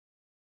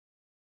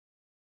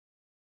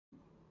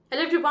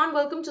Hello everyone,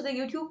 welcome to the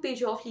YouTube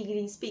page of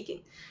Legally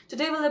Speaking.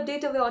 Today we'll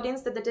update our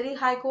audience that the Delhi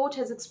High Court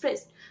has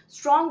expressed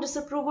strong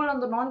disapproval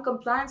on the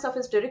non-compliance of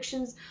its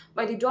directions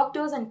by the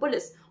doctors and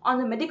police on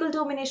the medical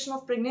termination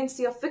of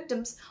pregnancy of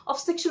victims of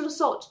sexual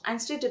assault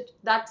and stated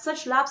that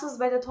such lapses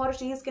by the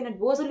authorities can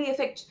adversely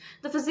affect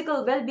the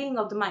physical well-being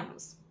of the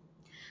minors.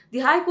 The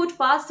High Court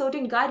passed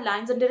certain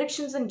guidelines and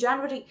directions in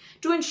January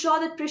to ensure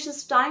that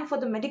precious time for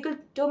the medical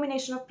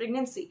termination of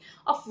pregnancy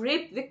of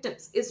rape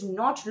victims is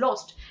not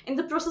lost in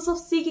the process of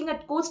seeking a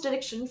court's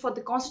direction for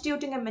the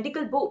constituting a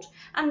medical board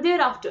and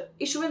thereafter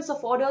issuance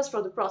of orders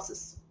for the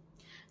process.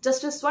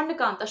 Justice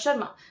Swarnakanta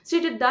Sharma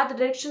stated that the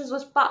directions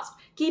was passed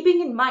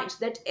keeping in mind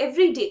that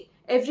every day,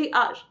 every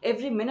hour,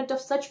 every minute of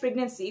such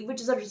pregnancy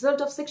which is a result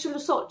of sexual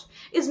assault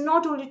is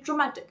not only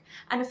traumatic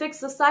and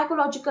affects the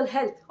psychological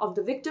health of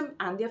the victim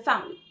and their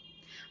family,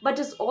 but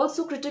is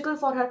also critical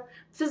for her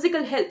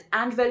physical health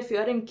and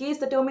welfare in case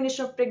the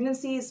termination of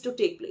pregnancy is to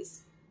take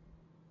place.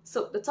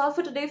 So that's all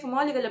for today. For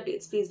more legal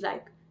updates, please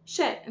like,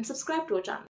 share and subscribe to our channel.